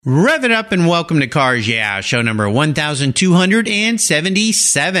Rev it up and welcome to Cars Yeah, show number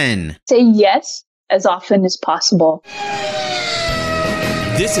 1277. Say yes as often as possible.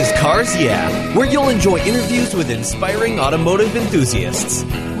 This is Cars Yeah, where you'll enjoy interviews with inspiring automotive enthusiasts.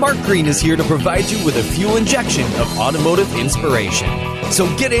 Mark Green is here to provide you with a fuel injection of automotive inspiration. So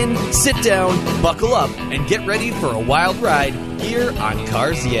get in, sit down, buckle up, and get ready for a wild ride here on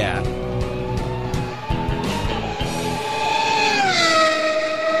Cars Yeah.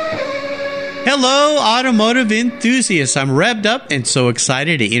 Hello, automotive enthusiasts. I'm revved up and so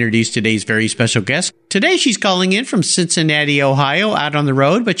excited to introduce today's very special guest. Today, she's calling in from Cincinnati, Ohio, out on the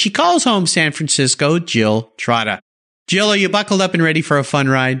road, but she calls home San Francisco, Jill Trotta. Jill, are you buckled up and ready for a fun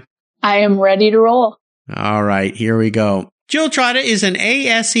ride? I am ready to roll. All right, here we go. Jill Trotta is an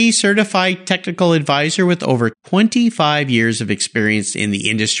ASE certified technical advisor with over 25 years of experience in the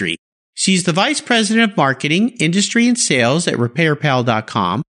industry. She's the vice president of marketing, industry, and sales at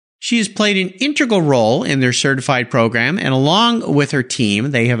RepairPal.com. She has played an integral role in their certified program, and along with her team,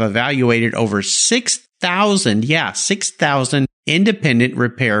 they have evaluated over 6,000 independent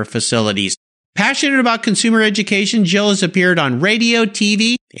repair facilities. Passionate about consumer education, Jill has appeared on radio,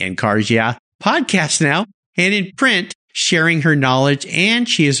 TV, and Cars Yeah podcasts now, and in print, sharing her knowledge, and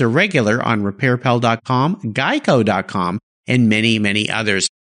she is a regular on RepairPal.com, Geico.com, and many, many others.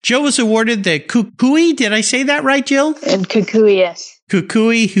 Jill was awarded the Kukui, did I say that right, Jill? And Kukui, yes.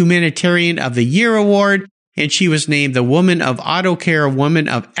 Kukui Humanitarian of the Year Award, and she was named the Woman of Auto Care Woman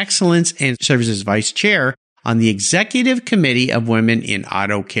of Excellence and serves as Vice Chair on the Executive Committee of Women in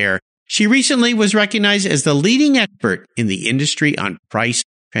Auto Care. She recently was recognized as the leading expert in the industry on price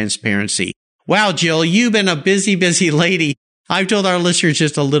transparency. Wow, Jill, you've been a busy, busy lady. I've told our listeners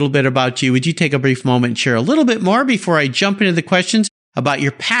just a little bit about you. Would you take a brief moment and share a little bit more before I jump into the questions about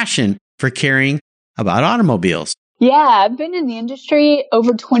your passion for caring about automobiles? Yeah, I've been in the industry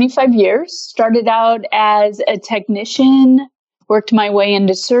over 25 years. Started out as a technician, worked my way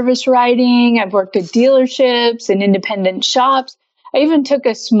into service writing. I've worked at dealerships and independent shops. I even took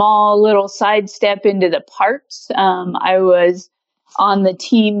a small little sidestep into the parts. I was on the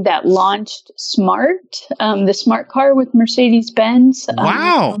team that launched Smart, the Smart car with Mercedes-Benz.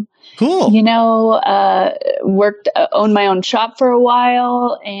 Wow. Cool. Owned my own shop for a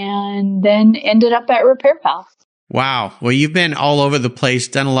while and then ended up at RepairPal. Wow. Well, you've been all over the place,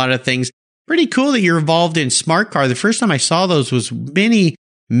 done a lot of things. Pretty cool that you're involved in Smart Car. The first time I saw those was many,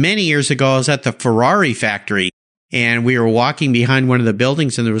 many years ago. I was at the Ferrari factory and we were walking behind one of the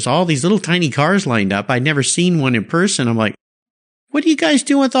buildings and there was all these little tiny cars lined up. I'd never seen one in person. I'm like, what do you guys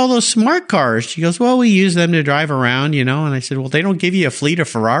do with all those smart cars? She goes, well, we use them to drive around, And I said, well, they don't give you a fleet of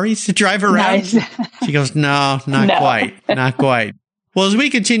Ferraris to drive around? Nice. She goes, no, not quite. Not quite. Well, as we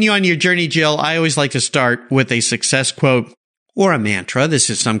continue on your journey, Jill, I always like to start with a success quote or a mantra. This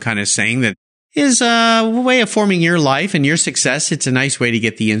is some kind of saying that is a way of forming your life and your success. It's a nice way to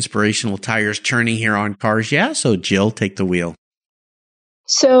get the inspirational tires turning here on Cars Yeah. So, Jill, take the wheel.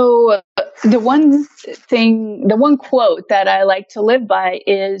 So the one quote that I like to live by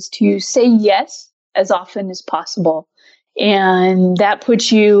is to say yes as often as possible. And that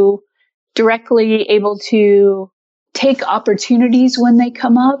puts you directly able to take opportunities when they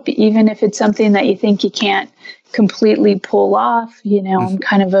come up, even if it's something that you think you can't completely pull off. I'm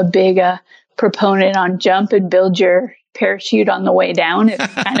kind of a big proponent on jump and build your parachute on the way down. It's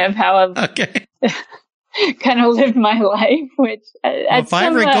kind of how I've kind of lived my life. Which if I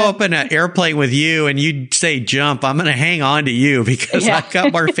ever go up in an airplane with you and you say jump, I'm going to hang on to you because I've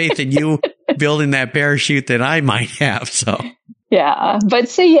got more faith in you building that parachute than I might have. So. Yeah, but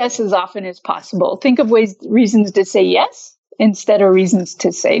say yes as often as possible. Think of reasons to say yes instead of reasons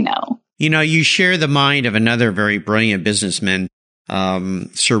to say no. You share the mind of another very brilliant businessman,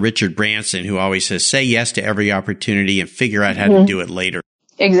 Sir Richard Branson, who always says, say yes to every opportunity and figure out how to do it later.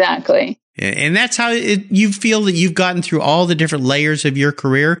 Exactly. And that's how you feel that you've gotten through all the different layers of your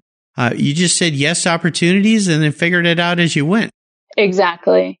career. You just said yes to opportunities and then figured it out as you went.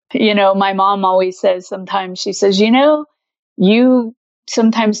 Exactly. My mom always says sometimes, she says, you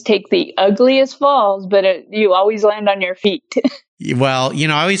sometimes take the ugliest falls, but you always land on your feet. Well,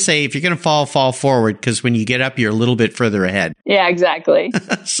 I always say if you're going to fall forward, because when you get up, you're a little bit further ahead. Yeah, exactly.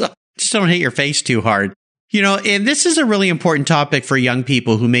 So just don't hit your face too hard. And this is a really important topic for young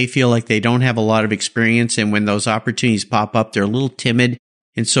people who may feel like they don't have a lot of experience. And when those opportunities pop up, they're a little timid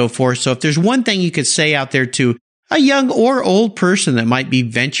and so forth. So if there's one thing you could say out there to a young or old person that might be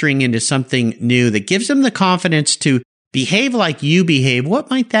venturing into something new that gives them the confidence to behave like you behave, what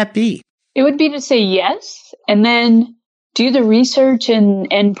might that be? It would be to say yes, and then do the research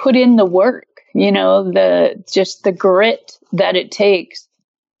and put in the work, the grit that it takes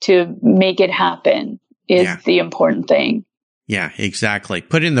to make it happen is the important thing. Yeah, exactly.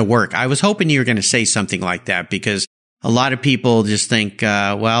 Put in the work. I was hoping you were going to say something like that, because a lot of people just think,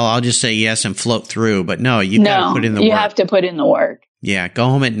 well, I'll just say yes and float through. But no, you got to put in the work. You have to put in the work. Yeah. Go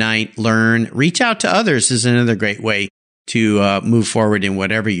home at night, learn, reach out to others is another great way to move forward in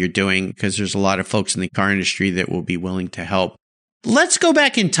whatever you're doing, because there's a lot of folks in the car industry that will be willing to help. Let's go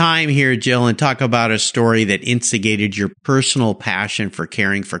back in time here, Jill, and talk about a story that instigated your personal passion for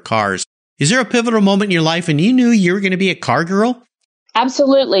caring for cars. Is there a pivotal moment in your life when you knew you were going to be a car girl?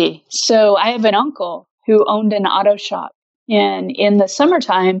 Absolutely. So I have an uncle who owned an auto shop, and in the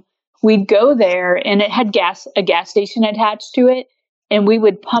summertime, we'd go there, and it had a gas station attached to it, and we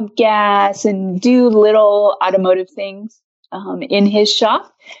would pump gas and do little automotive things in his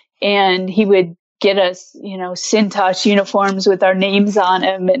shop, and he would get us, Cintosh uniforms with our names on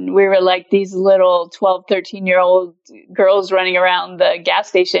them. And we were like these little 12, 13-year-old girls running around the gas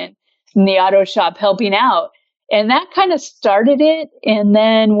station in the auto shop helping out. And that kind of started it. And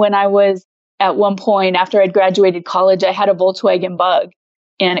then when I was at one point after I'd graduated college, I had a Volkswagen Bug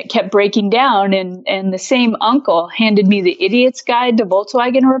and it kept breaking down. And the same uncle handed me the Idiot's Guide to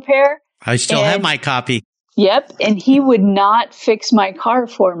Volkswagen Repair. I still have my copy. Yep. And he would not fix my car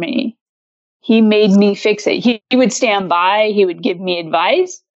for me. He made me fix it. He would stand by. He would give me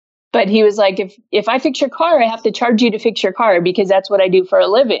advice. But he was like, if I fix your car, I have to charge you to fix your car because that's what I do for a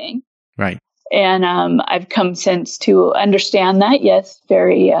living. Right. And I've come since to understand that. Yes,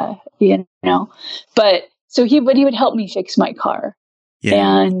 very, But so he would help me fix my car.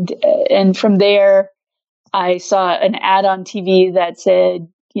 Yeah. And from there, I saw an ad on TV that said,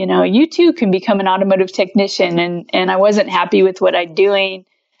 you too can become an automotive technician. And I wasn't happy with what I'm doing.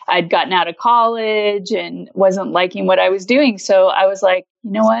 I'd gotten out of college and wasn't liking what I was doing. So I was like,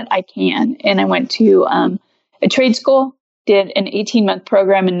 you know what? I can. And I went to a trade school, did an 18-month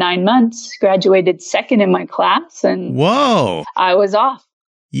program in 9 months, graduated second in my class. And whoa, I was off.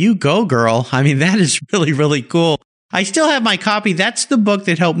 You go, girl. I mean, that is really, really cool. I still have my copy. That's the book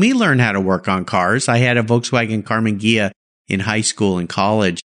that helped me learn how to work on cars. I had a Volkswagen Karmann Ghia in high school and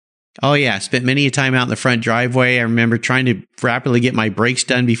college. Oh, yeah. Spent many a time out in the front driveway. I remember trying to rapidly get my brakes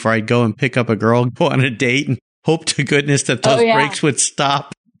done before I'd go and pick up a girl, go on a date, and hope to goodness that those brakes would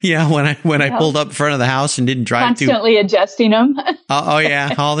stop. Yeah, when I pulled up in front of the house and didn't drive constantly adjusting them. Oh,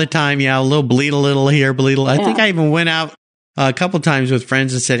 yeah. All the time. Yeah. Bleed a little here, bleed a little. I think I even went out a couple times with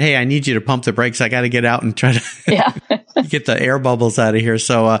friends and said, hey, I need you to pump the brakes. I got to get out and try to get the air bubbles out of here.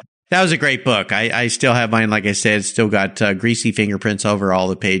 So, that was a great book. I still have mine. Like I said, still got greasy fingerprints over all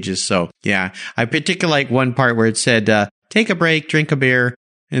the pages. So yeah, I particularly like one part where it said, take a break, drink a beer,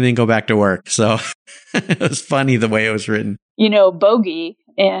 and then go back to work. So it was funny the way it was written. Bogey.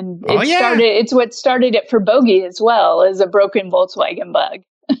 And it's what started it for Bogey as well, as a broken Volkswagen Bug.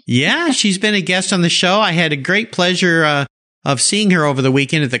 Yeah, she's been a guest on the show. I had a great pleasure of seeing her over the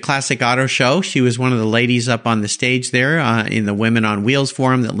weekend at the Classic Auto Show. She was one of the ladies up on the stage there in the Women on Wheels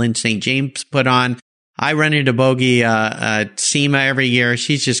forum that Lynn St. James put on. I run into Bogey at SEMA every year.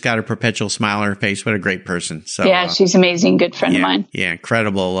 She's just got a perpetual smile on her face. What a great person. So yeah, she's amazing. Good friend of mine. Yeah,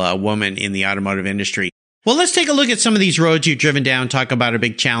 incredible woman in the automotive industry. Well, let's take a look at some of these roads you've driven down, talk about a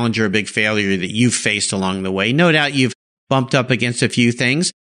big challenge or a big failure that you've faced along the way. No doubt you've bumped up against a few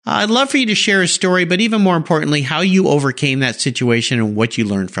things. I'd love for you to share a story, but even more importantly, how you overcame that situation and what you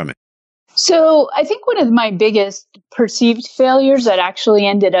learned from it. So I think one of my biggest perceived failures that actually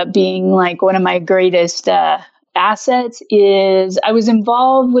ended up being like one of my greatest assets is I was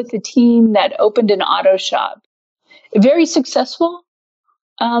involved with a team that opened an auto shop, a very successful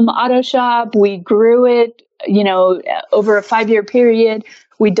auto shop. We grew it, over a 5-year period.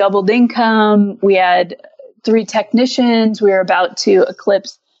 We doubled income. We had 3 technicians. We were about to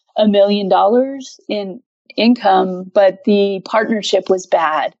eclipse $1 million in income, but the partnership was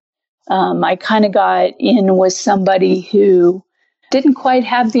bad. I kind of got in with somebody who didn't quite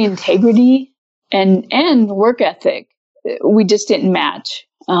have the integrity and work ethic. We just didn't match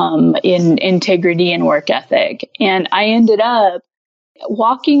in integrity and work ethic. And I ended up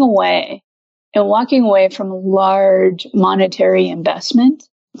walking away from a large monetary investment,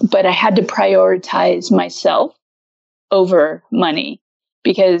 but I had to prioritize myself over money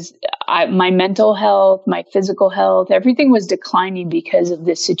because my mental health, my physical health, everything was declining because of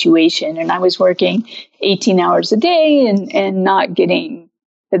this situation. And I was working 18 hours a day and not getting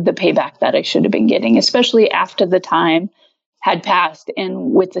the payback that I should have been getting, especially after the time had passed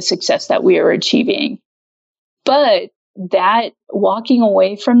and with the success that we were achieving. But that walking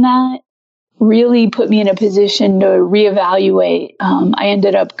away from that really put me in a position to reevaluate. I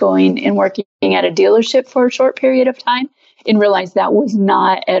ended up going and working at a dealership for a short period of time. and realized that was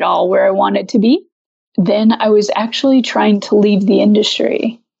not at all where I wanted to be. Then I was actually trying to leave the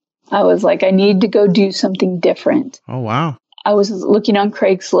industry. I was like, I need to go do something different. Oh, wow. I was looking on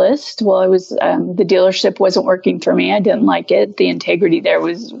Craigslist. Well, the dealership wasn't working for me. I didn't like it. The integrity there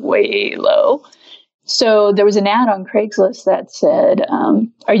was way low. So there was an ad on Craigslist that said,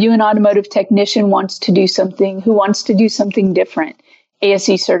 are you an automotive technician who wants to do something different?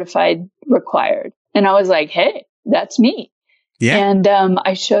 ASE certified required. And I was like, hey, that's me. Yeah. And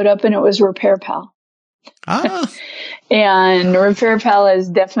I showed up and it was Repair Pal. Ah. And Repair Pal has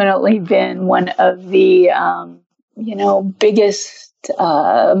definitely been one of the, biggest,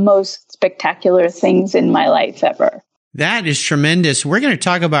 most spectacular things in my life ever. That is tremendous. We're going to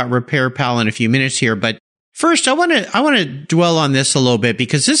talk about Repair Pal in a few minutes here, but first I want to dwell on this a little bit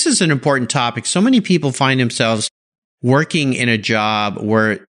because this is an important topic. So many people find themselves working in a job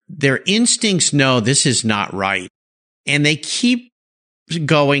where their instincts know this is not right, and they keep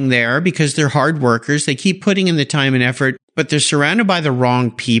going there because they're hard workers. They keep putting in the time and effort, but they're surrounded by the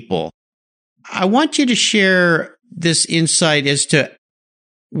wrong people. I want you to share this insight as to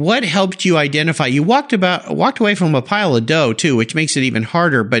what helped you identify. You walked away from a pile of dough too, which makes it even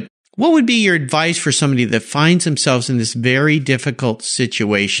harder. But what would be your advice for somebody that finds themselves in this very difficult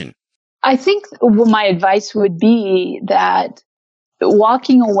situation? I think my advice would be that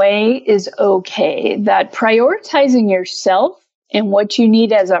walking away is okay, that prioritizing yourself and what you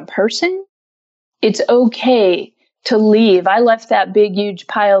need as a person, it's okay to leave. I left that big, huge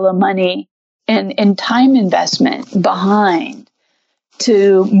pile of money and time investment behind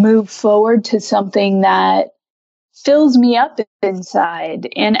to move forward to something that fills me up inside.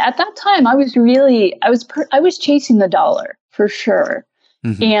 And at that time, I was chasing the dollar for sure.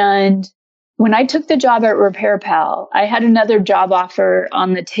 Mm-hmm. And when I took the job at Repair Pal, I had another job offer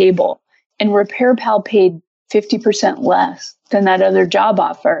on the table, and Repair Pal paid 50% less than that other job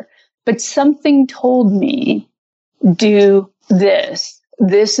offer. But something told me, do this.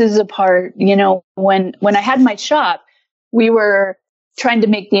 This is a part, when I had my shop, we were trying to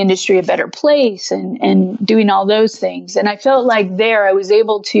make the industry a better place and doing all those things. And I felt like there I was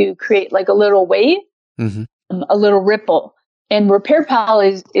able to create like a little wave, mm-hmm. A little ripple. And Repair Pal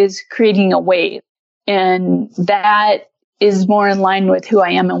is creating a wave. And that is more in line with who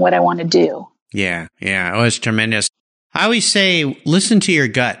I am and what I want to do. Yeah. Yeah. Oh, it's tremendous. I always say, listen to your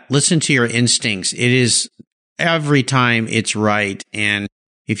gut, listen to your instincts. It is every time it's right. And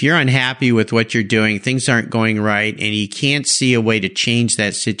if you're unhappy with what you're doing, things aren't going right, and you can't see a way to change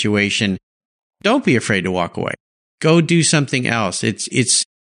that situation, don't be afraid to walk away. Go do something else.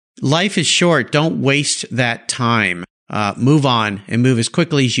 Life is short. Don't waste that time. Move on and move as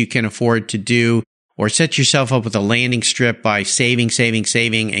quickly as you can afford to do, or set yourself up with a landing strip by saving,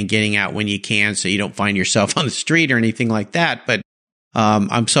 and getting out when you can so you don't find yourself on the street or anything like that. But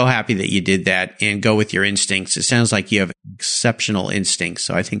I'm so happy that you did that, and go with your instincts. It sounds like you have exceptional instincts,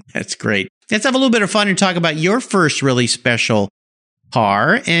 so I think that's great. Let's have a little bit of fun and talk about your first really special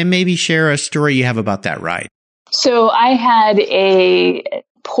car, and maybe share a story you have about that ride. So I had a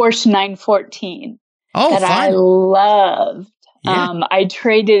Porsche 914 that fun. I loved. Yeah. I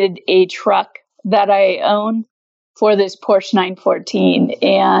traded a truck that I owned for this Porsche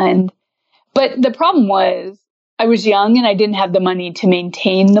 914, but the problem was, I was young and I didn't have the money to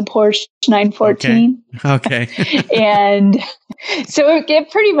maintain the Porsche 914. Okay. And so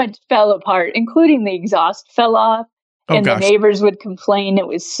it pretty much fell apart, including the exhaust fell off. And the neighbors would complain it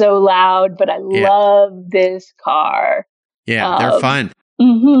was so loud, but I love this car. Yeah, they're fun.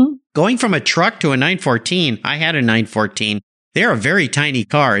 Mm-hmm. Going from a truck to a 914, I had a 914. They're a very tiny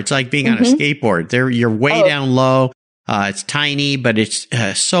car. It's like being on a skateboard. You're way down low. It's tiny, but it's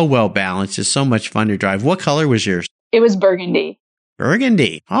so well balanced. It's so much fun to drive. What color was yours? It was burgundy.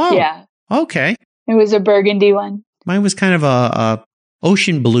 Burgundy. Oh, yeah. Okay. It was a burgundy one. Mine was kind of a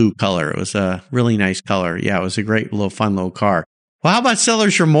ocean blue color. It was a really nice color. Yeah, it was a great fun little car. Well, how about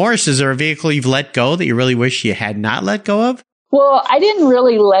seller's remorse? Is there a vehicle you've let go that you really wish you had not let go of? Well, I didn't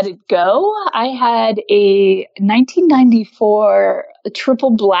really let it go. I had a 1994 triple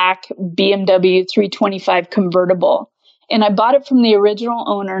black BMW 325 convertible, and I bought it from the original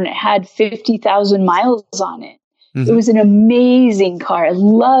owner, and it had 50,000 miles on it. Mm-hmm. It was an amazing car. I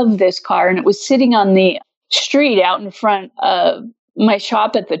love this car, and it was sitting on the street out in front of my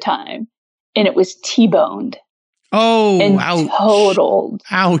shop at the time, and it was T-boned. Oh, and ouch. Totaled.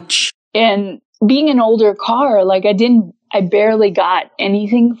 Ouch. And being an older car, I barely got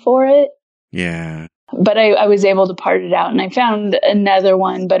anything for it. Yeah. But I was able to part it out, and I found another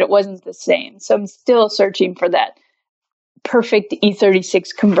one, but it wasn't the same. So I'm still searching for that perfect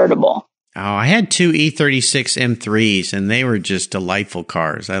E36 convertible. Oh, I had two E36 M3s, and they were just delightful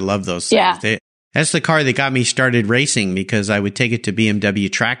cars. I love those things. Yeah. That's the car that got me started racing, because I would take it to BMW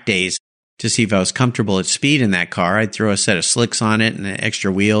track days to see if I was comfortable at speed in that car. I'd throw a set of slicks on it and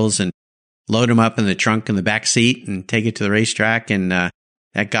extra wheels and load them up in the trunk in the back seat and take it to the racetrack. And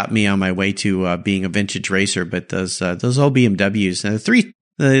that got me on my way to being a vintage racer. But those old BMWs,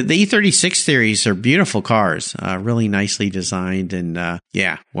 the E36 series are beautiful cars, really nicely designed, and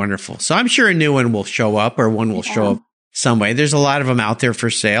yeah, wonderful. So I'm sure a new one will show up, or one will show up some way. There's a lot of them out there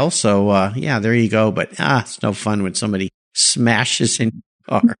for sale. So yeah, there you go. But it's no fun when somebody smashes in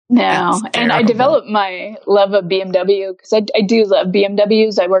your car. No, and I developed my love of BMW because I do love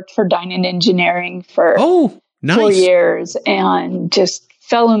BMWs. I worked for Dynon Engineering for 4 years and just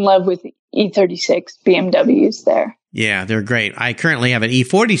fell in love with E36 BMWs there. Yeah, they're great. I currently have an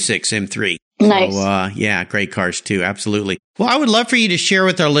E46 M3. Nice. So, yeah, great cars too. Absolutely. Well, I would love for you to share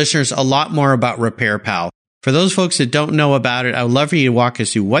with our listeners a lot more about Repair Pal. For those folks that don't know about it, I would love for you to walk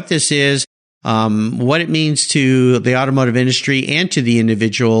us through what this is, what it means to the automotive industry and to the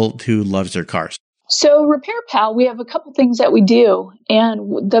individual who loves their cars. So Repair Pal, we have a couple things that we do.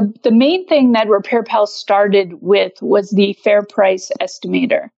 And the main thing that Repair Pal started with was the Fair Price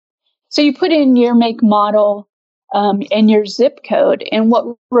Estimator. So you put in your make, model, and your zip code and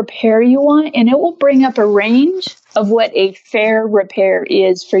what repair you want, and it will bring up a range of what a fair repair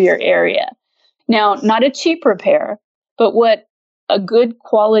is for your area. Now, not a cheap repair, but what a good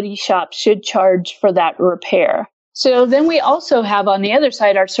quality shop should charge for that repair. So then we also have on the other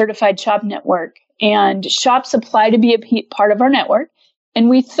side our certified shop network, and shops apply to be a part of our network, and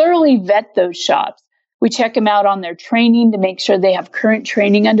we thoroughly vet those shops. We check them out on their training to make sure they have current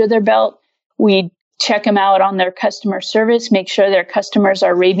training under their belt. We check them out on their customer service, make sure their customers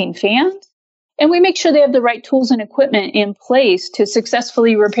are raving fans, and we make sure they have the right tools and equipment in place to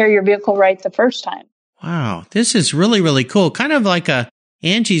successfully repair your vehicle right the first time. Wow, this is really, really cool. Kind of like a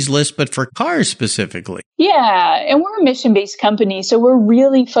Angie's List, but for cars specifically. Yeah, and we're a mission-based company, so we're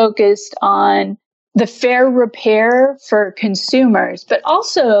really focused on the fair repair for consumers, but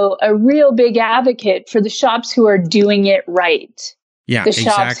also a real big advocate for the shops who are doing it right. Yeah, the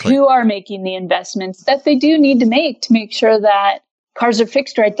shops who are making the investments that they do need to make sure that cars are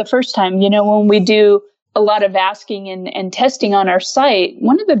fixed right the first time. You know, when we do a lot of asking and testing on our site,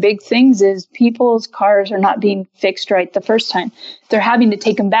 one of the big things is people's cars are not being fixed right the first time. They're having to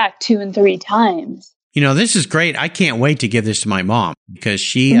take them back 2 and 3 times. You know, this is great. I can't wait to give this to my mom because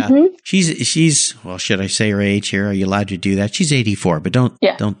she's, well, should I say her age here? Are you allowed to do that? She's 84, but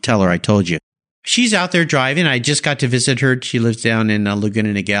don't tell her I told you. She's out there driving. I just got to visit her. She lives down in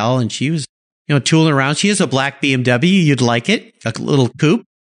Laguna Niguel, and she was, tooling around. She has a black BMW. You'd like it, a little coupe.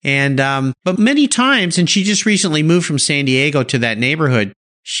 And, but many times, and she just recently moved from San Diego to that neighborhood,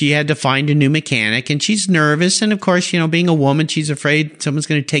 she had to find a new mechanic, and she's nervous. And of course, being a woman, she's afraid someone's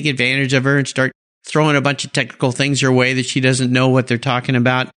going to take advantage of her and start throwing a bunch of technical things her way that she doesn't know what they're talking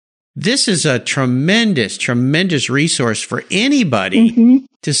about. This is a tremendous, tremendous resource for anybody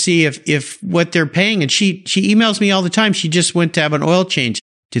to see if what they're paying. And she emails me all the time. She just went to have an oil change.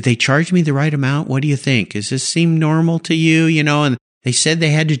 Did they charge me the right amount? What do you think? Does this seem normal to you? And they said they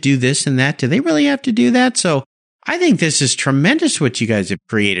had to do this and that. Do they really have to do that? So I think this is tremendous what you guys have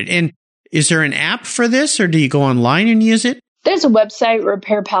created. And is there an app for this, or do you go online and use it? There's a website,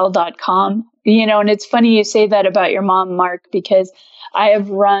 repairpal.com. And it's funny you say that about your mom, Mark, because I have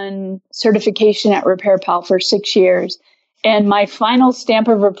run certification at Repair Pal for 6 years. And my final stamp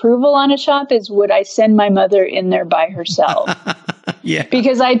of approval on a shop is, would I send my mother in there by herself? Yeah.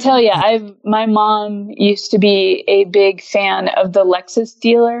 Because I tell you, my mom used to be a big fan of the Lexus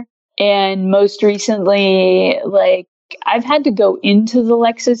dealer. And most recently, I've had to go into the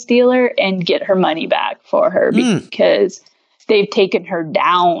Lexus dealer and get her money back for her because they've taken her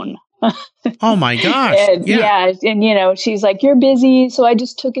down. Oh my gosh. And she's like, you're busy. So I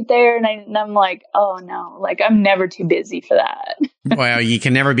just took it there, and I'm like, oh no, I'm never too busy for that. Well, you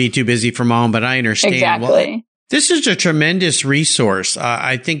can never be too busy for mom, but I understand. Exactly. Well, this is a tremendous resource.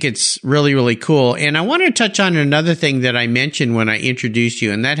 I think it's really, really cool. And I want to touch on another thing that I mentioned when I introduced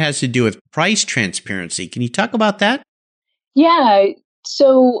you, and that has to do with price transparency. Can you talk about that? Yeah.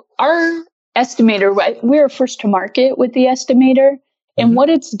 So our estimator, we're first to market with the estimator. And what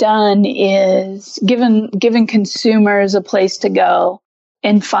it's done is given consumers a place to go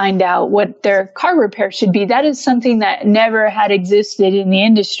and find out what their car repair should be. That is something that never had existed in the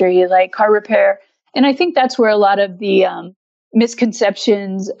industry, like car repair. And I think that's where a lot of the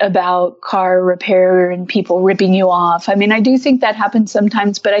misconceptions about car repair and people ripping you off. I mean, I do think that happens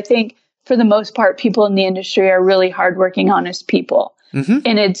sometimes, but I think for the most part, people in the industry are really hardworking, honest people.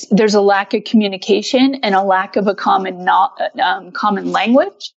 And there's a lack of communication and a lack of a common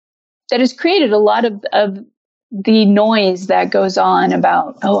language that has created a lot of the noise that goes on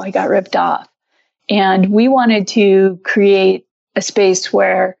about, oh, I got ripped off. And we wanted to create a space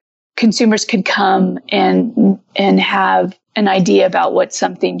where consumers could come and have an idea about what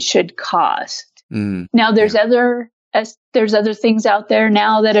something should cost. Now, there's other things out there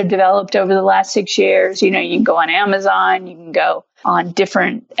now that have developed over the last 6 years. You can go on Amazon, you can go on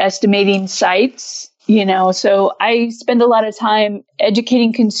different estimating sites, so I spend a lot of time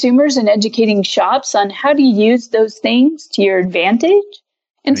educating consumers and educating shops on how to use those things to your advantage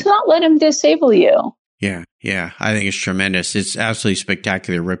and to not let them disable you. Yeah. I think it's tremendous. It's absolutely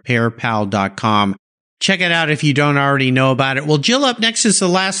spectacular. RepairPal.com. Check it out if you don't already know about it. Well, Jill, up next is the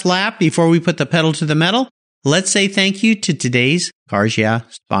last lap before we put the pedal to the metal. Let's say thank you to today's Cars Yeah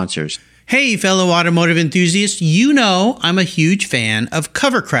sponsors. Hey, fellow automotive enthusiasts, I'm a huge fan of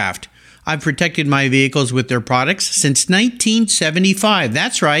Covercraft. I've protected my vehicles with their products since 1975.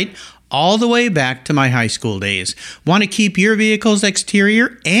 That's right, all the way back to my high school days. Want to keep your vehicle's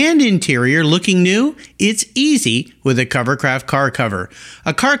exterior and interior looking new? It's easy with a Covercraft car cover.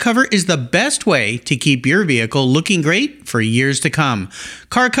 A car cover is the best way to keep your vehicle looking great for years to come.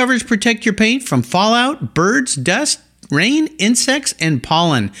 Car covers protect your paint from fallout, birds, dust, rain, insects, and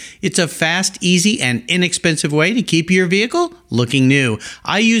pollen. It's a fast, easy, and inexpensive way to keep your vehicle looking new.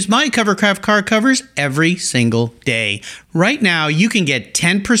 I use my Covercraft car covers every single day. Right now, you can get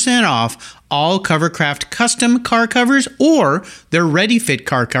 10% off all Covercraft custom car covers or their ready-fit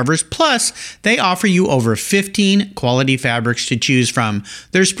car covers. Plus, they offer you over 15 quality fabrics to choose from.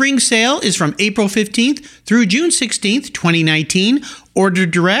 Their spring sale is from April 15th through June 16th, 2019. Order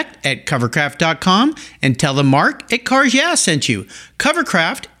direct at Covercraft.com and tell them Mark at Cars Yeah sent you.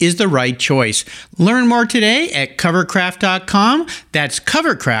 Covercraft is the right choice. Learn more today at Covercraft.com. That's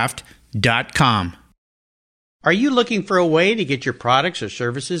Covercraft.com. Are you looking for a way to get your products or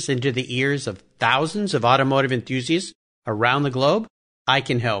services into the ears of thousands of automotive enthusiasts around the globe? I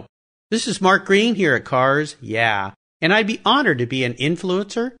can help. This is Mark Green here at Cars Yeah, and I'd be honored to be an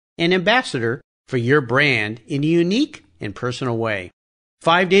influencer and ambassador for your brand in a unique and personal way.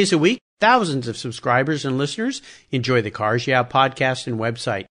 5 days a week, thousands of subscribers and listeners enjoy the Cars Yeah podcast and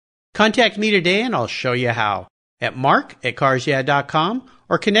website. Contact me today and I'll show you how at mark@carsyeah.com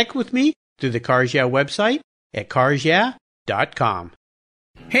or connect with me through the Cars Yeah website at carsyeah.com.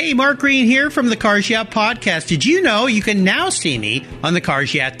 Hey, Mark Green here from the Cars Yeah podcast. Did you know you can now see me on the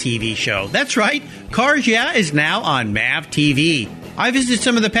Cars Yeah TV show? That's right, Cars Yeah is now on MAV TV. I visit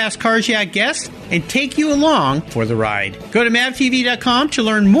some of the past Cars Yeah guests and take you along for the ride. Go to mavtv.com to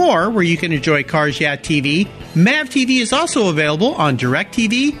learn more where you can enjoy Cars Yeah TV. MAV TV is also available on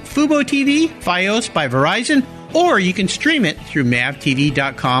DirecTV, Fubo TV, Fios by Verizon, or you can stream it through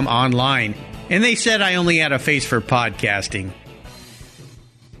mavtv.com online. And they said I only had a face for podcasting.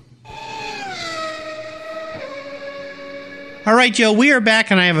 All right, Joe, we are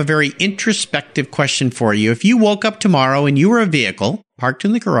back, and I have a very introspective question for you. If you woke up tomorrow and you were a vehicle parked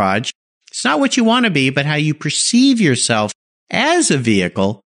in the garage, it's not what you want to be, but how you perceive yourself as a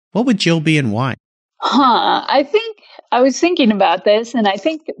vehicle, what would Jill be and why? I think I was thinking about this, and I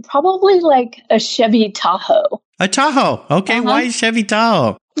think probably like a Chevy Tahoe. A Tahoe. Okay, Why Chevy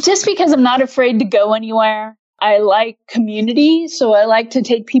Tahoe? Just because I'm not afraid to go anywhere. I like community, so I like to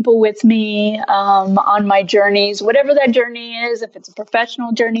take people with me on my journeys, whatever that journey is, if it's a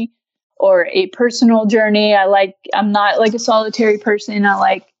professional journey or a personal journey. I'm not like a solitary person. I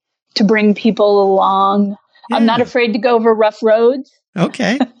like to bring people along. Yeah. I'm not afraid to go over rough roads.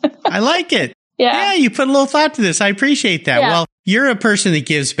 Okay. I like it. Yeah, you put a little thought to this. I appreciate that. Yeah. Well, you're a person that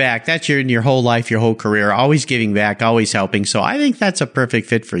gives back. That's your whole life, your whole career, always giving back, always helping. So I think that's a perfect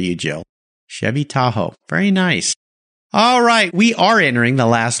fit for you, Jill. Chevy Tahoe. Very nice. All right. We are entering the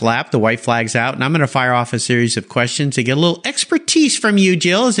last lap. The white flag's out, and I'm going to fire off a series of questions to get a little expertise from you,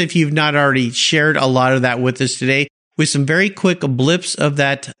 Jill, as if you've not already shared a lot of that with us today, with some very quick blips of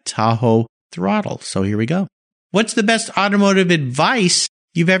that Tahoe throttle. So here we go. What's the best automotive advice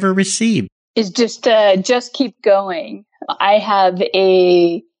you've ever received? Is just keep going. I have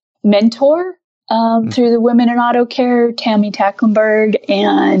a mentor through the Women in Auto Care, Tammy Tacklenberg,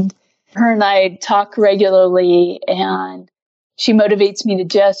 and her and I talk regularly, and she motivates me to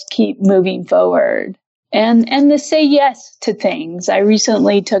just keep moving forward and to say yes to things. I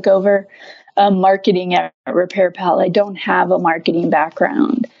recently took over marketing at RepairPal. I don't have a marketing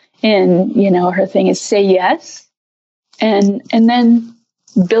background, and her thing is say yes, and then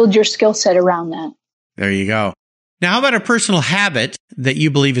build your skill set around that. There you go. Now, how about a personal habit that you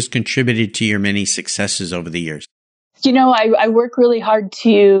believe has contributed to your many successes over the years? I work really hard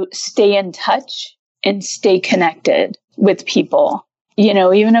to stay in touch and stay connected with people.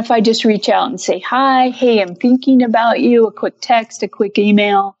 Even if I just reach out and say, hi, hey, I'm thinking about you, a quick text, a quick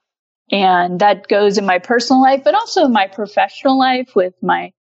email. And that goes in my personal life, but also in my professional life with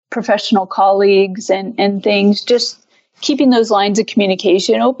my professional colleagues and things. Just keeping those lines of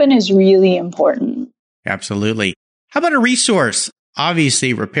communication open is really important. Absolutely. How about a resource?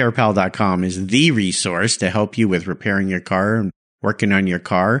 Obviously, RepairPal.com is the resource to help you with repairing your car and working on your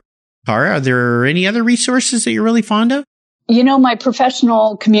car. Are there any other resources that you're really fond of? My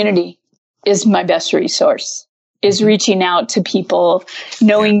professional community is my best resource, is reaching out to people,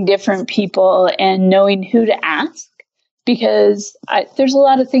 knowing different people and knowing who to ask, because there's a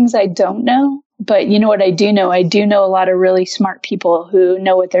lot of things I don't know, but you know what I do know? I do know a lot of really smart people who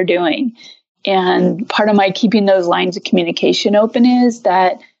know what they're doing. And part of my keeping those lines of communication open is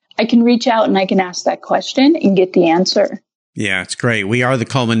that I can reach out and I can ask that question and get the answer. Yeah, it's great. We are the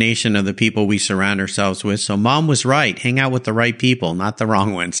culmination of the people we surround ourselves with. So Mom was right. Hang out with the right people, not the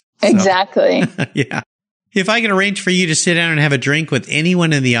wrong ones. Exactly. Yeah. If I could arrange for you to sit down and have a drink with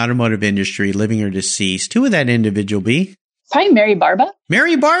anyone in the automotive industry, living or deceased, who would that individual be? Probably Mary Barba.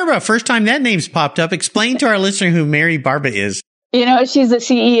 Mary Barba. First time that name's popped up. Explain to our listener who Mary Barba is. She's the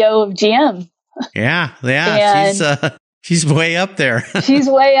CEO of GM. Yeah. She's way up there. She's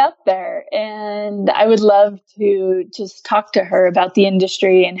way up there. And I would love to just talk to her about the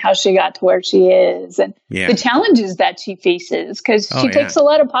industry and how she got to where she is and the challenges that she faces, because she takes a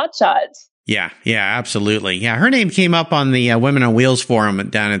lot of pot shots. Yeah, absolutely. Yeah, her name came up on the Women on Wheels forum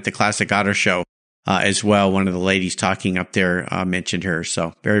down at the Classic Auto Show as well. One of the ladies talking up there mentioned her.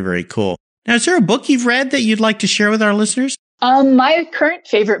 So very, very cool. Now, is there a book you've read that you'd like to share with our listeners? My current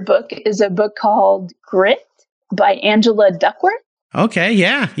favorite book is a book called Grit by Angela Duckworth. Okay,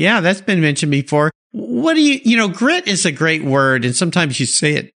 yeah, that's been mentioned before. What do grit is a great word, and sometimes you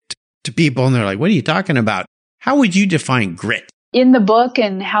say it to people and they're like, what are you talking about? How would you define grit? In the book,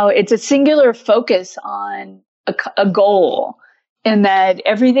 and how it's a singular focus on a goal, and that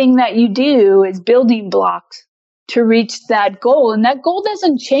everything that you do is building blocks to reach that goal. And that goal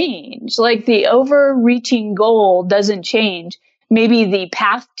doesn't change. Like the overreaching goal doesn't change. Maybe the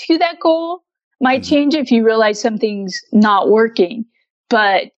path to that goal might change if you realize something's not working,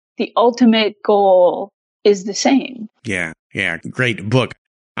 but the ultimate goal is the same. Yeah. Great book.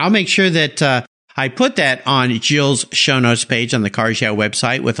 I'll make sure that I put that on Jill's show notes page on the Cars Yeah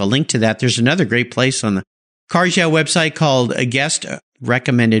website with a link to that. There's another great place on the Cars Yeah website called Guest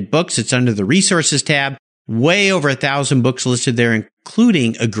Recommended Books. It's under the Resources tab. Way over 1,000 books listed there,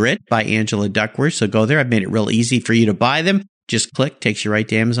 including A Grit by Angela Duckworth. So go there. I've made it real easy for you to buy them. Just click, takes you right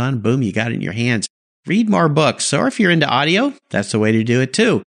to Amazon. Boom, you got it in your hands. Read more books. Or if you're into audio, that's the way to do it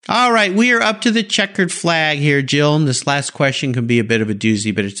too. All right, we are up to the checkered flag here, Jill. And this last question can be a bit of a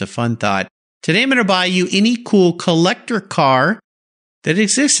doozy, but it's a fun thought. Today I'm going to buy you any cool collector car that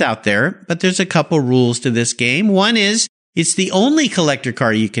exists out there, but there's a couple rules to this game. One is it's the only collector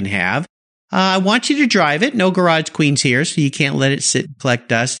car you can have. I want you to drive it. No garage queens here, so you can't let it sit and collect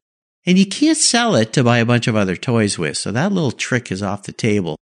dust. And you can't sell it to buy a bunch of other toys with. So that little trick is off the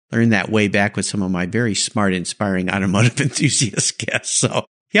table. Learned that way back with some of my very smart, inspiring automotive enthusiast guests. So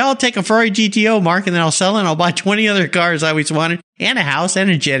yeah, I'll take a Ferrari GTO, Mark, and then I'll sell it and I'll buy 20 other cars I always wanted, and a house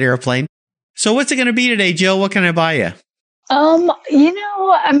and a jet airplane. So what's it going to be today, Jill? What can I buy you?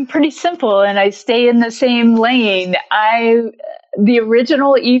 I'm pretty simple and I stay in the same lane. The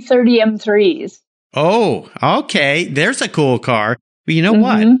original E30 M3s. Oh, okay. There's a cool car. But you know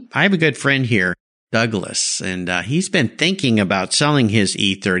what? I have a good friend here, Douglas, and he's been thinking about selling his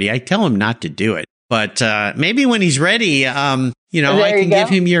E30. I tell him not to do it, but maybe when he's ready, I can give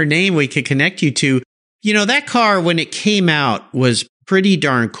him your name. We could connect you to, that car when it came out was pretty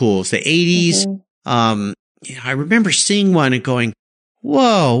darn cool. It's the 80s. I remember seeing one and going,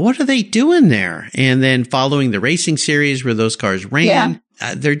 whoa, what are they doing there? And then following the racing series where those cars ran,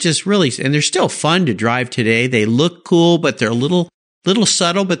 they're just really, and they're still fun to drive today. They look cool, but they're a little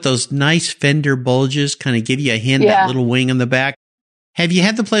subtle, but those nice fender bulges kind of give you a hint, that little wing in the back. Have you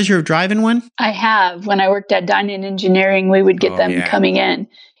had the pleasure of driving one? I have. When I worked at Dynon Engineering, we would get them coming in.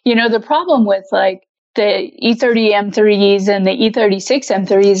 The problem with like the E30 M3s and the E36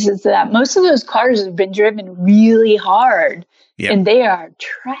 M3s is that most of those cars have been driven really hard and they are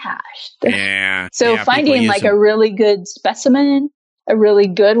trashed. Yeah. So finding like a really good specimen, a really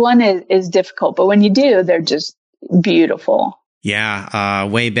good one is difficult. But when you do, they're just beautiful. Yeah.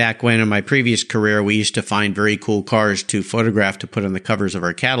 Way back when in my previous career, we used to find very cool cars to photograph to put on the covers of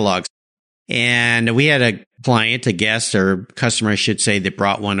our catalogs. And we had a client, a guest or customer, I should say, that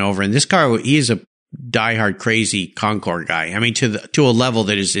brought one over. And this car, he's a diehard crazy Concord guy. I mean, to a level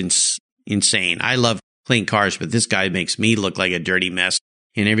that is insane. I love clean cars, but this guy makes me look like a dirty mess.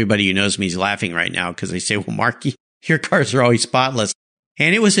 And everybody who knows me is laughing right now because they say, well, Mark, your cars are always spotless.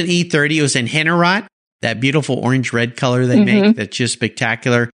 And it was an E30. It was in Hennerot, that beautiful orange-red color they make. That's just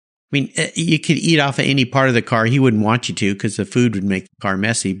spectacular. I mean, you could eat off of any part of the car. He wouldn't want you to because the food would make the car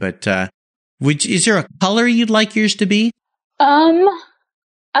messy. But is there a color you'd like yours to be? I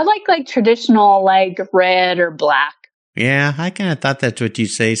like traditional, like red or black. Yeah, I kind of thought that's what you'd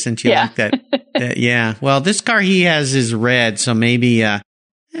say since you like that. Yeah. Well, this car he has is red, so maybe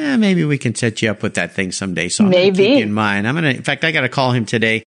we can set you up with that thing someday. So I'm gonna keep you in mind. In fact, I got to call him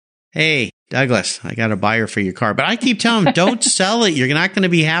today. Hey, Douglas, I got a buyer for your car. But I keep telling him, don't sell it. You're not going to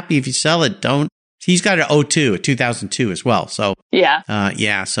be happy if you sell it. Don't. He's got a 2002 as well. So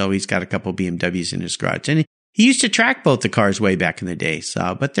so he's got a couple BMWs in his garage. And he used to track both the cars way back in the day.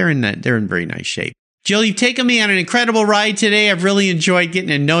 So, but they're in very nice shape. Jill, you've taken me on an incredible ride today. I've really enjoyed getting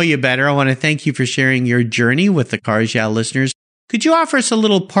to know you better. I want to thank you for sharing your journey with the Cars Yeah listeners. Could you offer us a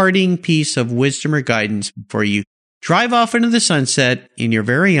little parting piece of wisdom or guidance before you drive off into the sunset in your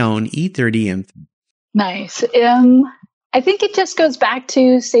very own E30 M3? Nice. I think it just goes back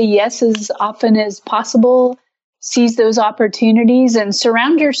to say yes as often as possible, seize those opportunities, and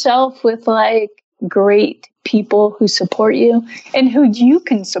surround yourself with like great people who support you and who you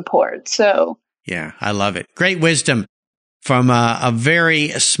can support. So yeah, I love it. Great wisdom from a very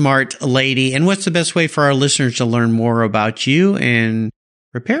smart lady. And what's the best way for our listeners to learn more about you and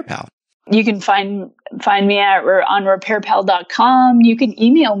Repair Pal? You can find me on repairpal.com. You can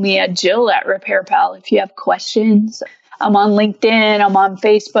email me at jill@repairpal if you have questions. I'm on LinkedIn. I'm on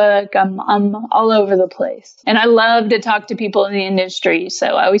Facebook. I'm all over the place. And I love to talk to people in the industry. So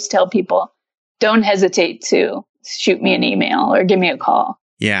I always tell people, don't hesitate to shoot me an email or give me a call.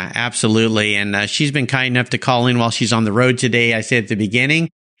 Yeah, absolutely. And she's been kind enough to call in while she's on the road today. I said at the beginning,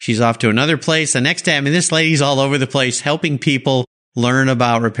 she's off to another place. The next day, this lady's all over the place helping people learn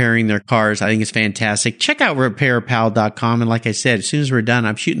about repairing their cars. I think it's fantastic. Check out repairpal.com. And like I said, as soon as we're done,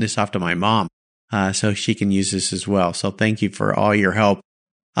 I'm shooting this off to my mom so she can use this as well. So thank you for all your help.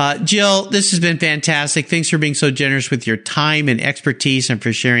 Jill, this has been fantastic. Thanks for being so generous with your time and expertise and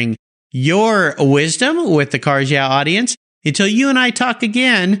for sharing your wisdom with the Cars Yeah audience. Until you and I talk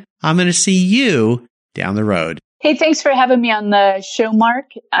again, I'm going to see you down the road. Hey, thanks for having me on the show,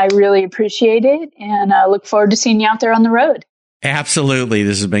 Mark. I really appreciate it, and I look forward to seeing you out there on the road. Absolutely.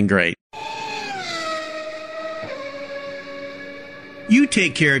 This has been great. You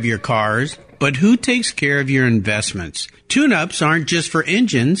take care of your cars, but who takes care of your investments? Tune-ups aren't just for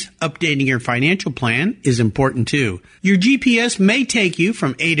engines. Updating your financial plan is important too. Your GPS may take you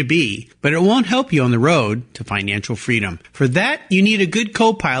from A to B, but it won't help you on the road to financial freedom. For that, you need a good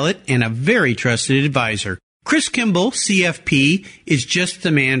co-pilot and a very trusted advisor. Chris Kimball, CFP, is just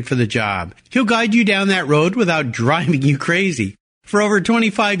the man for the job. He'll guide you down that road without driving you crazy. For over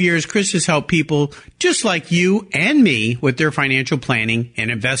 25 years, Chris has helped people just like you and me with their financial planning and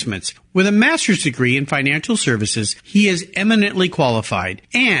investments. With a master's degree in financial services, he is eminently qualified,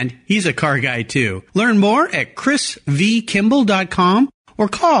 and he's a car guy too. Learn more at chrisvkimball.com or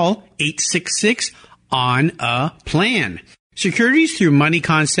call 866-ON-A-PLAN. Securities through Money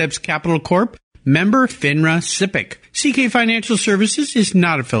Concepts Capital Corp. Member FINRA SIPC. CK Financial Services is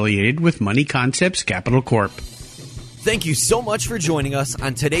not affiliated with Money Concepts Capital Corp. Thank you so much for joining us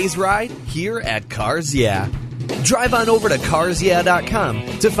on today's ride here at Cars Yeah. Drive on over to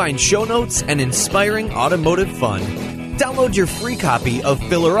carsyeah.com to find show notes and inspiring automotive fun. Download your free copy of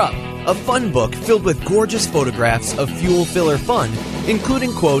Filler Up, a fun book filled with gorgeous photographs of fuel filler fun,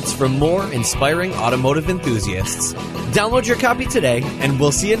 including quotes from more inspiring automotive enthusiasts. Download your copy today, and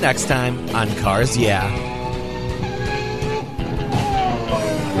we'll see you next time on Cars Yeah.